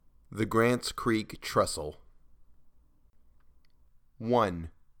The Grants Creek Trestle. 1.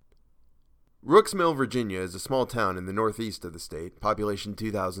 Rooks Mill, Virginia is a small town in the northeast of the state, population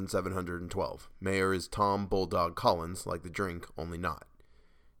 2,712. Mayor is Tom Bulldog Collins, like the drink, only not.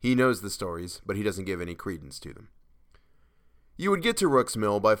 He knows the stories, but he doesn't give any credence to them. You would get to Rooks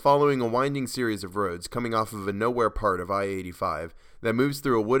Mill by following a winding series of roads coming off of a nowhere part of I-85 that moves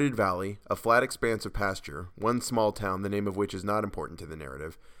through a wooded valley, a flat expanse of pasture, one small town the name of which is not important to the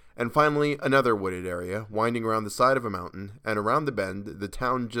narrative, and finally another wooded area winding around the side of a mountain, and around the bend the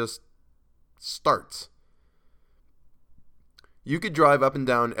town just starts. You could drive up and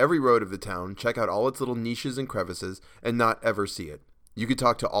down every road of the town, check out all its little niches and crevices, and not ever see it. You could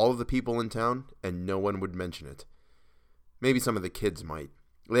talk to all of the people in town, and no one would mention it. Maybe some of the kids might.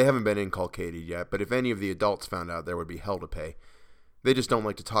 They haven't been inculcated yet, but if any of the adults found out, there would be hell to pay. They just don't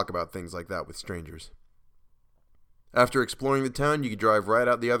like to talk about things like that with strangers. After exploring the town, you could drive right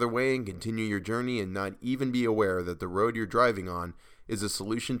out the other way and continue your journey and not even be aware that the road you're driving on is a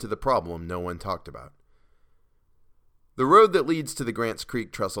solution to the problem no one talked about. The road that leads to the Grants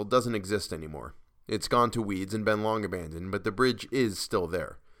Creek Trestle doesn't exist anymore. It's gone to weeds and been long abandoned, but the bridge is still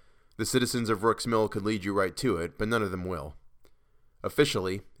there. The citizens of Rooks Mill could lead you right to it, but none of them will.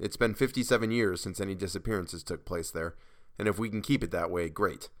 Officially, it's been 57 years since any disappearances took place there, and if we can keep it that way,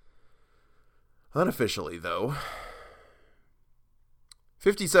 great. Unofficially, though,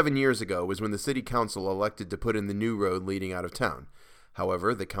 57 years ago was when the city council elected to put in the new road leading out of town.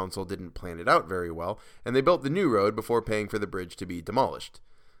 However, the council didn't plan it out very well, and they built the new road before paying for the bridge to be demolished.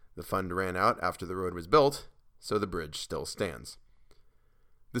 The fund ran out after the road was built, so the bridge still stands.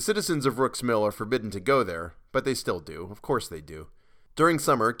 The citizens of Rooks Mill are forbidden to go there, but they still do. Of course they do. During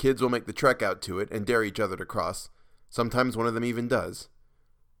summer, kids will make the trek out to it and dare each other to cross. Sometimes one of them even does.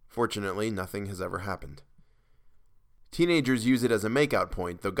 Fortunately, nothing has ever happened. Teenagers use it as a makeout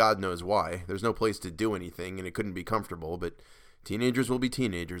point, though God knows why. There's no place to do anything, and it couldn't be comfortable, but teenagers will be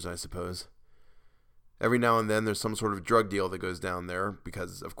teenagers, I suppose. Every now and then there's some sort of drug deal that goes down there,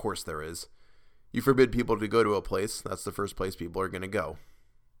 because of course there is. You forbid people to go to a place, that's the first place people are going to go.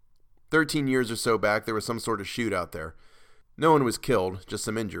 13 years or so back, there was some sort of shootout there. No one was killed, just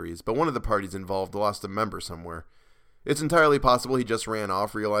some injuries, but one of the parties involved lost a member somewhere. It's entirely possible he just ran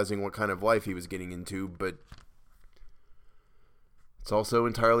off, realizing what kind of life he was getting into, but it's also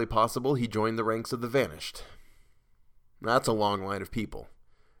entirely possible he joined the ranks of the vanished. That's a long line of people.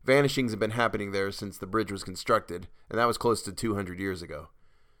 Vanishings have been happening there since the bridge was constructed, and that was close to 200 years ago.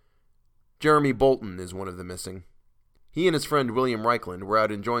 Jeremy Bolton is one of the missing. He and his friend William Reichland were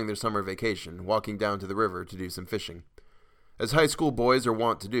out enjoying their summer vacation, walking down to the river to do some fishing. As high school boys are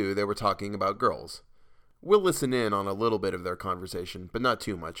wont to do, they were talking about girls. We'll listen in on a little bit of their conversation, but not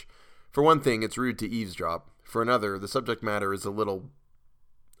too much. For one thing, it's rude to eavesdrop. For another, the subject matter is a little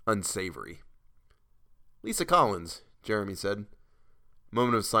unsavory. "Lisa Collins," Jeremy said.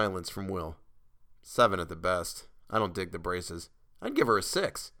 Moment of silence from Will. 7 at the best. I don't dig the braces. I'd give her a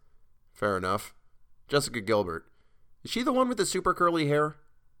 6. Fair enough. Jessica Gilbert. Is she the one with the super curly hair?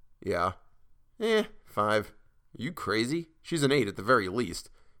 Yeah. 5. Are you crazy? She's an 8 at the very least.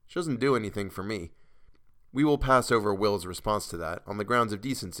 She doesn't do anything for me. We will pass over Will's response to that on the grounds of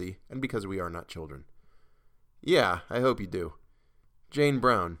decency and because we are not children. Yeah, I hope you do. Jane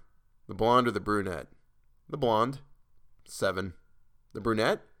Brown. The blonde or the brunette? The blonde. 7. The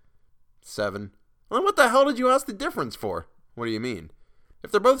brunette? 7. Well, then what the hell did you ask the difference for? What do you mean?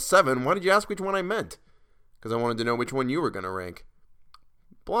 If they're both 7, why did you ask which one I meant? Because I wanted to know which one you were going to rank.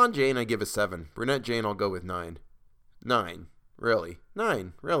 Blonde Jane I give a 7. Brunette Jane I'll go with 9. 9. Really?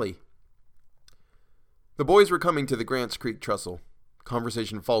 9. Really? The boys were coming to the Grants Creek Trestle.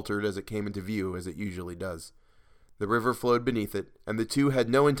 Conversation faltered as it came into view, as it usually does. The river flowed beneath it, and the two had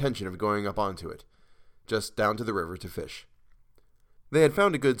no intention of going up onto it, just down to the river to fish. They had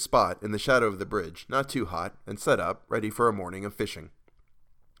found a good spot in the shadow of the bridge, not too hot, and set up, ready for a morning of fishing.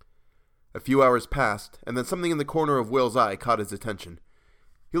 A few hours passed, and then something in the corner of Will's eye caught his attention.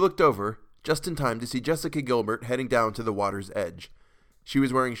 He looked over, just in time to see Jessica Gilbert heading down to the water's edge. She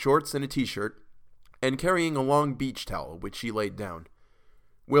was wearing shorts and a t-shirt, and carrying a long beach towel, which she laid down.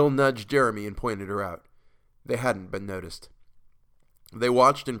 Will nudged Jeremy and pointed her out. They hadn't been noticed. They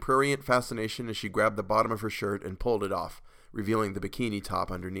watched in prurient fascination as she grabbed the bottom of her shirt and pulled it off, revealing the bikini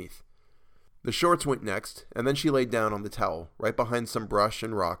top underneath. The shorts went next, and then she laid down on the towel, right behind some brush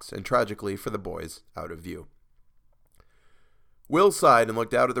and rocks, and tragically for the boys, out of view. Will sighed and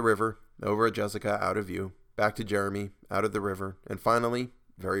looked out at the river, over at Jessica, out of view, back to Jeremy, out of the river, and finally,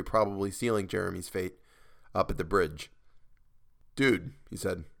 very probably sealing Jeremy's fate, up at the bridge. "Dude," he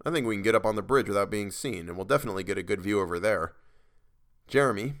said, "I think we can get up on the bridge without being seen, and we'll definitely get a good view over there."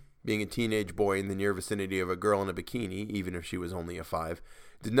 Jeremy, Being a teenage boy in the near vicinity of a girl in a bikini, even if she was only a 5,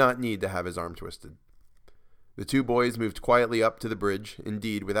 did not need to have his arm twisted. The two boys moved quietly up to the bridge,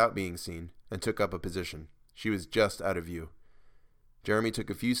 indeed without being seen, and took up a position. She was just out of view. Jeremy took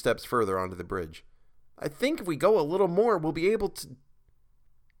a few steps further onto the bridge. "I think if we go a little more, we'll be able to..."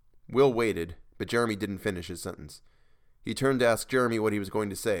 Will waited, but Jeremy didn't finish his sentence. He turned to ask Jeremy what he was going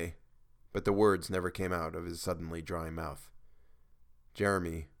to say, but the words never came out of his suddenly dry mouth.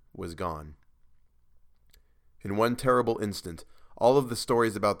 Jeremy was gone. In one terrible instant, all of the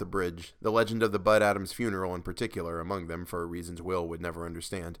stories about the bridge, the legend of the Bud Adams funeral in particular, among them for reasons Will would never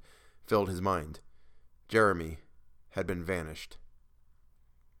understand, filled his mind. Jeremy had been vanished.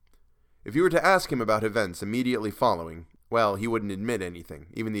 If you were to ask him about events immediately following, well, he wouldn't admit anything,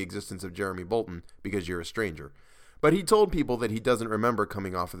 even the existence of Jeremy Bolton, because you're a stranger. But he told people that he doesn't remember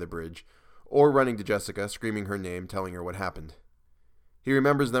coming off of the bridge, or running to Jessica, screaming her name, telling her what happened. He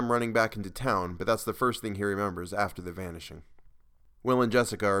remembers them running back into town, but that's the first thing he remembers after the vanishing. Will and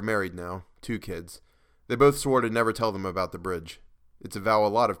Jessica are married now, 2 kids. They both swore to never tell them about the bridge. It's a vow a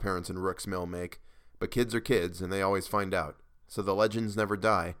lot of parents in Rook's Mill make, but kids are kids, and they always find out, so the legends never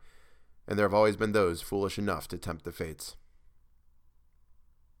die, and there have always been those foolish enough to tempt the fates.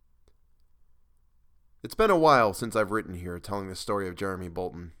 It's been a while since I've written here telling the story of Jeremy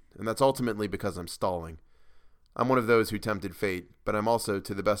Bolton, and that's ultimately because I'm stalling. I'm one of those who tempted fate, but I'm also,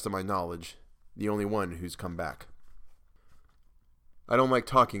 to the best of my knowledge, the only one who's come back. I don't like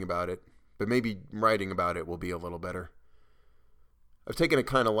talking about it, but maybe writing about it will be a little better. I've taken a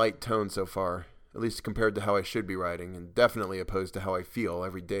kind of light tone so far, at least compared to how I should be writing, and definitely opposed to how I feel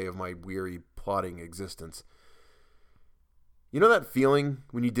every day of my weary, plodding existence. You know that feeling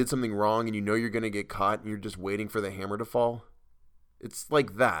when you did something wrong and you know you're going to get caught and you're just waiting for the hammer to fall? It's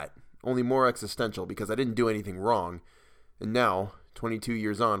like that, only more existential because I didn't do anything wrong, and now, 22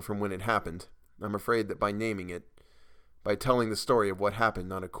 years on from when it happened, I'm afraid that by naming it, by telling the story of what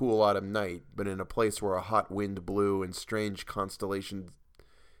happened on a cool autumn night, but in a place where a hot wind blew and strange constellations,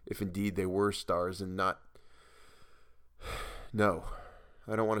 if indeed they were stars and not... No,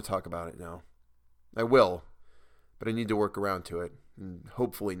 I don't want to talk about it now. I will, but I need to work around to it, and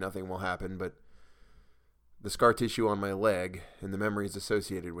hopefully nothing will happen, but the scar tissue on my leg and the memories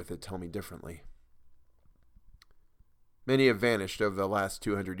associated with it tell me differently. Many have vanished over the last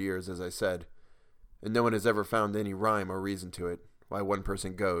 200 years, as I said, and no one has ever found any rhyme or reason to it, why one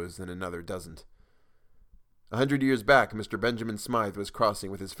person goes and another doesn't. 100 years back, Mr. Benjamin Smythe was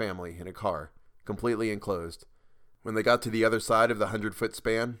crossing with his family in a car, completely enclosed. When they got to the other side of the 100-foot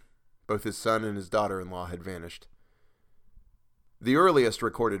span, both his son and his daughter-in-law had vanished. The earliest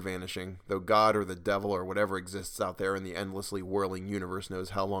recorded vanishing, though God or the devil or whatever exists out there in the endlessly whirling universe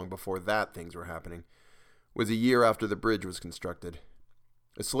knows how long before that things were happening, was a year after the bridge was constructed.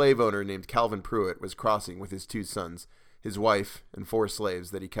 A slave owner named Calvin Pruitt was crossing with his 2 sons, his wife, and 4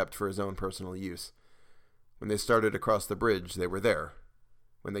 slaves that he kept for his own personal use. When they started across the bridge, they were there.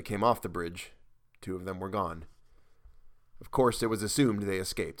 When they came off the bridge, 2 of them were gone. Of course, it was assumed they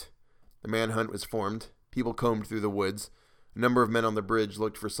escaped. The manhunt was formed, people combed through the woods, a number of men on the bridge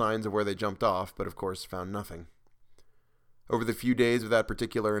looked for signs of where they jumped off, but of course found nothing. Over the few days of that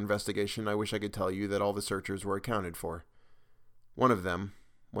particular investigation, I wish I could tell you that all the searchers were accounted for. One of them,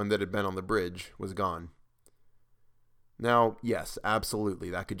 one that had been on the bridge, was gone. Now, yes, absolutely,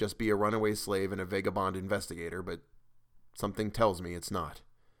 that could just be a runaway slave and a vagabond investigator, but something tells me it's not.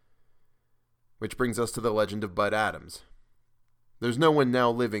 Which brings us to the legend of Bud Adams. There's no one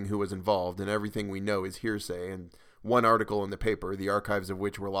now living who was involved, and everything we know is hearsay, and one article in the paper, the archives of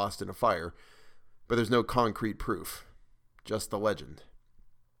which were lost in a fire, but there's no concrete proof, just the legend.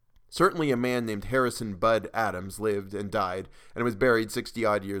 Certainly a man named Harrison Bud Adams lived and died and was buried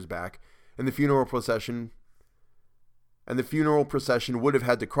 60-odd years back, and the funeral procession would have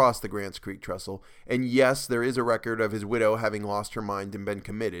had to cross the Grants Creek Trestle, and yes, there is a record of his widow having lost her mind and been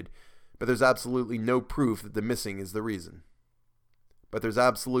committed, but there's absolutely no proof that the missing is the reason. But there's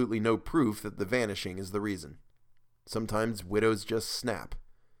absolutely no proof that the vanishing is the reason. Sometimes widows just snap.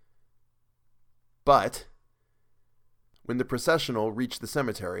 But when the processional reached the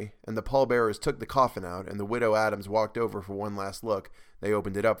cemetery and the pallbearers took the coffin out and the widow Adams walked over for one last look, they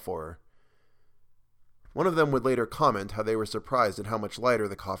opened it up for her. One of them would later comment how they were surprised at how much lighter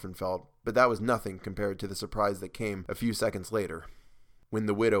the coffin felt, but that was nothing compared to the surprise that came a few seconds later, when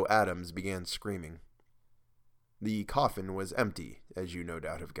the widow Adams began screaming. The coffin was empty, as you no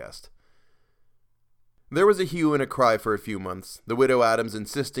doubt have guessed. There was a hue and a cry for a few months, the widow Adams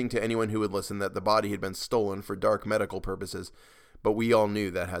insisting to anyone who would listen that the body had been stolen for dark medical purposes, but we all knew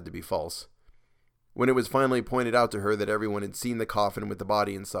that had to be false. When it was finally pointed out to her that everyone had seen the coffin with the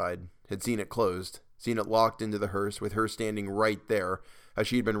body inside, had seen it closed, seen it locked into the hearse with her standing right there, how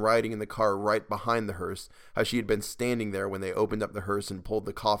she had been riding in the car right behind the hearse, how she had been standing there when they opened up the hearse and pulled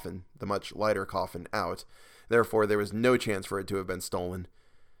the coffin, the much lighter coffin, out, therefore there was no chance for it to have been stolen,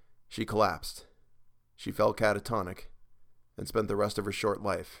 she collapsed. She fell catatonic and spent the rest of her short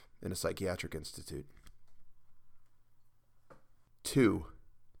life in a psychiatric institute. 2.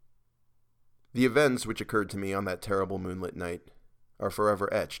 The events which occurred to me on that terrible moonlit night are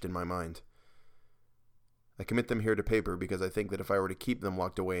forever etched in my mind. I commit them here to paper because I think that if I were to keep them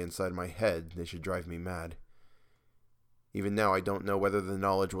locked away inside my head, they should drive me mad. Even now I don't know whether the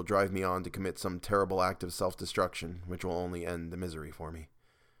knowledge will drive me on to commit some terrible act of self-destruction which will only end the misery for me.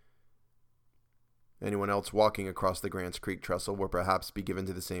 Anyone else walking across the Grants Creek Trestle will perhaps be given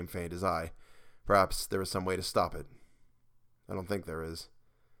to the same fate as I. Perhaps there is some way to stop it. I don't think there is.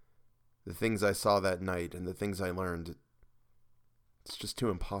 The things I saw that night and the things I learned, it's just too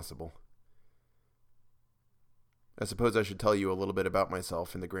impossible. I suppose I should tell you a little bit about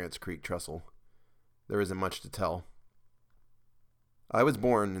myself in the Grants Creek Trestle. There isn't much to tell. I was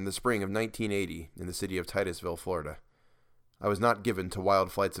born in the spring of 1980 in the city of Titusville, Florida. I was not given to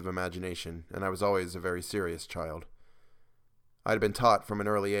wild flights of imagination, and I was always a very serious child. I had been taught from an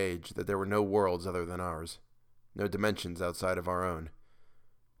early age that there were no worlds other than ours, no dimensions outside of our own.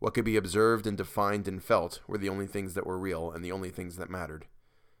 What could be observed and defined and felt were the only things that were real and the only things that mattered.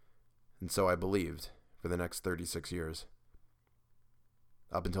 And so I believed for the next 36 years.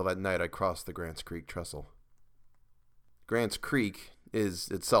 Up until that night I crossed the Grants Creek Trestle. Grants Creek is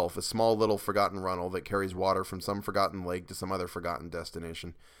itself a small little forgotten runnel that carries water from some forgotten lake to some other forgotten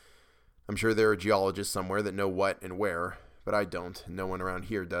destination. I'm sure there are geologists somewhere that know what and where, but I don't, and no one around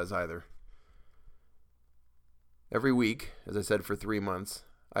here does either. Every week, as I said for 3 months,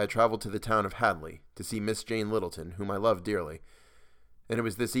 I had traveled to the town of Hadley to see Miss Jane Littleton, whom I loved dearly, and it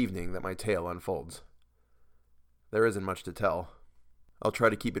was this evening that my tale unfolds. There isn't much to tell. I'll try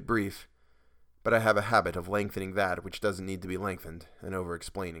to keep it brief, but I have a habit of lengthening that which doesn't need to be lengthened and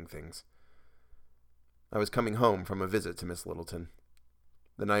over-explaining things. I was coming home from a visit to Miss Littleton.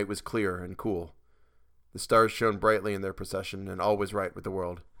 The night was clear and cool. The stars shone brightly in their procession, and all was right with the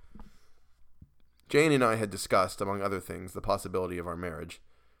world. Jane and I had discussed, among other things, the possibility of our marriage.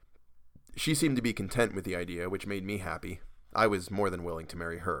 She seemed to be content with the idea, which made me happy. I was more than willing to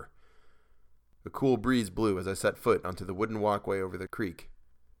marry her. A cool breeze blew as I set foot onto the wooden walkway over the creek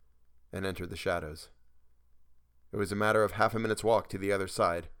and entered the shadows. It was a matter of half a minute's walk to the other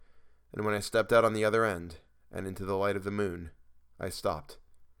side, and when I stepped out on the other end and into the light of the moon, I stopped.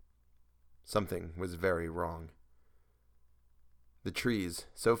 Something was very wrong. The trees,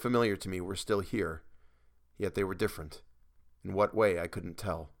 so familiar to me, were still here, yet they were different. In what way, I couldn't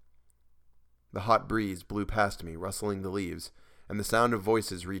tell. The hot breeze blew past me, rustling the leaves, and the sound of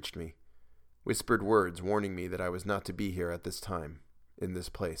voices reached me, whispered words warning me that I was not to be here at this time, in this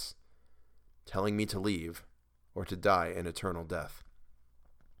place, telling me to leave, or to die an eternal death.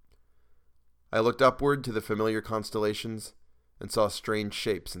 I looked upward to the familiar constellations and saw strange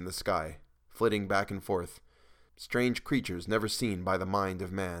shapes in the sky, flitting back and forth, strange creatures never seen by the mind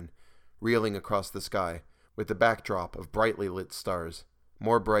of man, reeling across the sky, with the backdrop of brightly lit stars,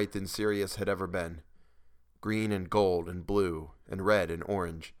 more bright than Sirius had ever been, green and gold and blue and red and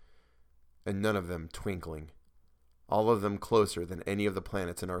orange, and none of them twinkling, all of them closer than any of the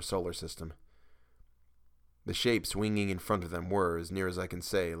planets in our solar system. The shapes winging in front of them were, as near as I can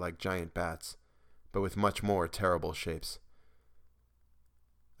say, like giant bats, but with much more terrible shapes.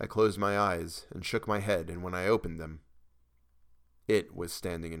 I closed my eyes and shook my head, and when I opened them, it was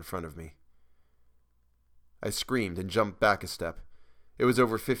standing in front of me. I screamed and jumped back a step. It was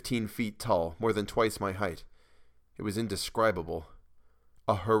over 15 feet tall, more than twice my height. It was indescribable.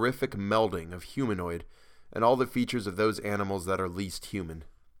 A horrific melding of humanoid and all the features of those animals that are least human.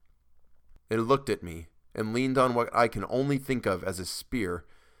 It looked at me and leaned on what I can only think of as a spear,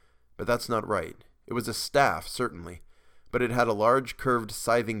 but that's not right. It was a staff, certainly, but it had a large curved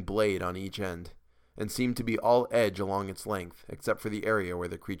scything blade on each end, and seemed to be all edge along its length, except for the area where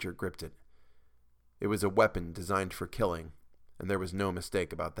the creature gripped it. It was a weapon designed for killing, and there was no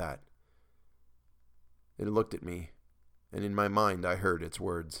mistake about that. It looked at me, and in my mind I heard its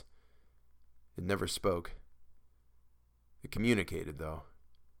words. It never spoke. It communicated, though.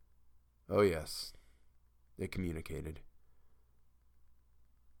 Oh yes, it communicated.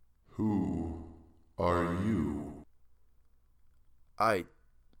 Who are you? I...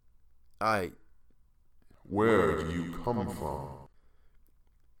 Where do you come from?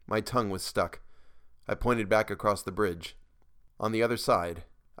 My tongue was stuck. I pointed back across the bridge. On the other side,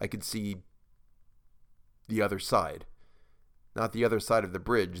 I could see the other side. Not the other side of the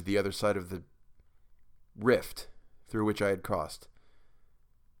bridge, the other side of the rift through which I had crossed.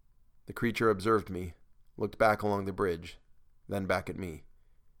 The creature observed me, looked back along the bridge, then back at me.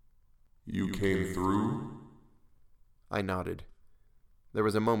 You came through? I nodded. There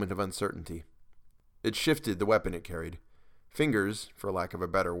was a moment of uncertainty. It shifted the weapon it carried. Fingers, for lack of a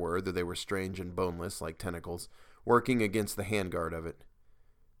better word, though they were strange and boneless like tentacles, working against the handguard of it.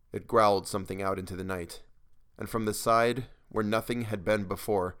 It growled something out into the night, and from the side, where nothing had been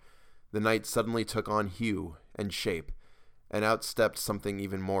before, the night suddenly took on hue and shape, and outstepped something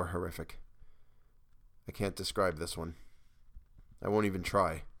even more horrific. I can't describe this one. I won't even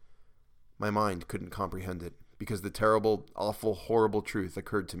try. My mind couldn't comprehend it, because the terrible, awful, horrible truth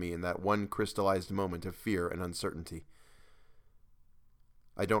occurred to me in that one crystallized moment of fear and uncertainty.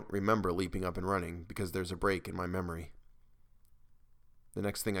 I don't remember leaping up and running, because there's a break in my memory. The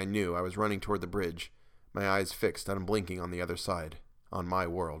next thing I knew, I was running toward the bridge, my eyes fixed, unblinking on the other side, on my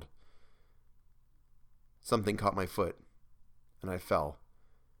world. Something caught my foot, and I fell.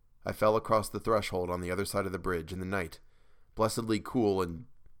 I fell across the threshold on the other side of the bridge, and the night, blessedly cool and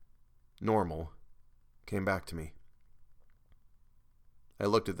normal, came back to me. I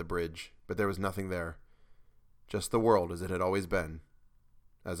looked at the bridge, but there was nothing there. Just the world as it had always been,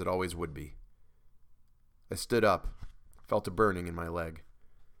 as it always would be. I stood up, felt a burning in my leg.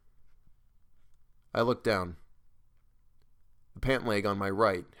 I looked down. The pant leg on my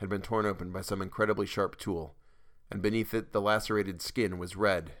right had been torn open by some incredibly sharp tool, and beneath it the lacerated skin was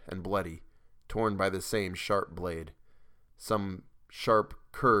red and bloody, torn by the same sharp blade. Some sharp,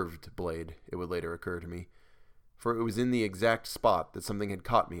 curved blade, it would later occur to me, for it was in the exact spot that something had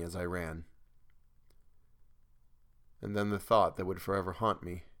caught me as I ran. And then the thought that would forever haunt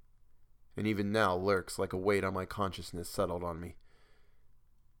me, and even now lurks like a weight on my consciousness, settled on me.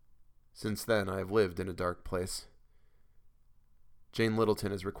 Since then, I have lived in a dark place. Jane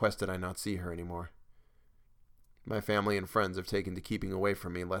Littleton has requested I not see her anymore. My family and friends have taken to keeping away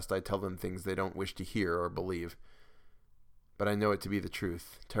from me lest I tell them things they don't wish to hear or believe. But I know it to be the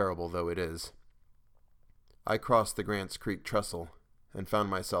truth, terrible though it is. I crossed the Grants Creek Trestle and found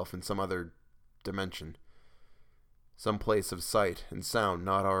myself in some other dimension. Some place of sight and sound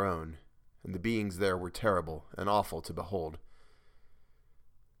not our own, and the beings there were terrible and awful to behold.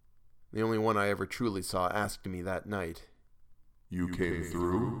 The only one I ever truly saw asked me that night, You came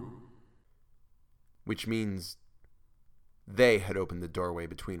through? which means they had opened the doorway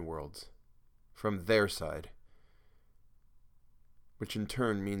between worlds, from their side, which in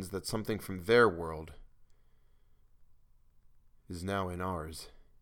turn means that something from their world is now in ours.